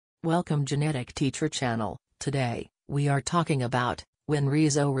Welcome Genetic Teacher Channel. Today, we are talking about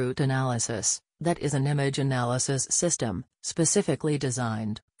WinRhizo root analysis, that is an image analysis system, specifically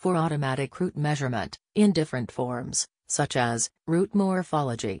designed for automatic root measurement, in different forms, such as root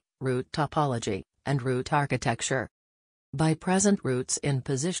morphology, root topology, and root architecture. By present roots in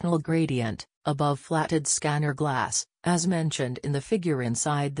positional gradient, above flatted scanner glass, as mentioned in the figure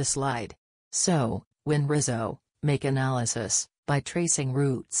inside the slide. So, WinRhizo, make analysis, by tracing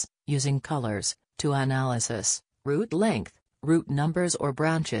roots, using colors, to analysis, root length, root numbers or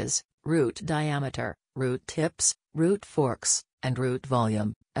branches, root diameter, root tips, root forks, and root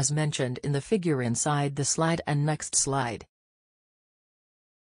volume, as mentioned in the figure inside the slide and next slide.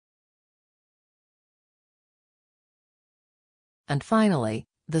 And finally,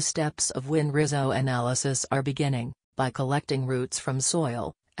 the steps of WinRhizo analysis are beginning, by collecting roots from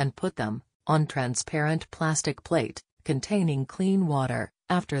soil, and put them, on transparent plastic plate, containing clean water.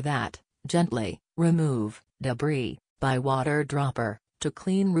 After that, gently, remove, debris, by water dropper, to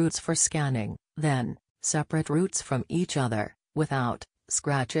clean roots for scanning, then, separate roots from each other, without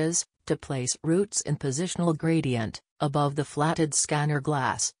scratches, to place roots in positional gradient, above the flatted scanner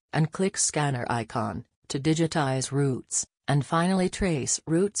glass, and click scanner icon, to digitize roots, and finally trace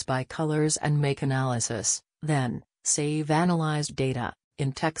roots by colors and make analysis, then, save analyzed data,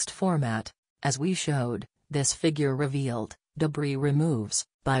 in text format, as we showed, this figure revealed, debris removes,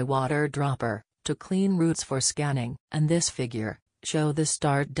 by water dropper, to clean roots for scanning, and this figure, show the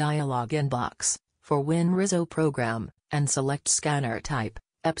start dialog inbox, for WinRhizo program, and select scanner type,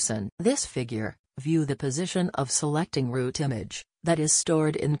 Epson. This figure, view the position of selecting root image, that is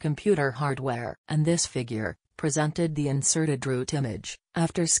stored in computer hardware, and this figure, presented the inserted root image,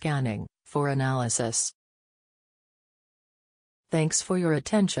 after scanning, for analysis. Thanks for your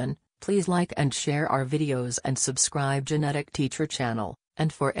attention. Please like and share our videos and subscribe Genetic Teacher channel,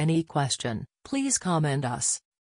 and for any question, please comment us.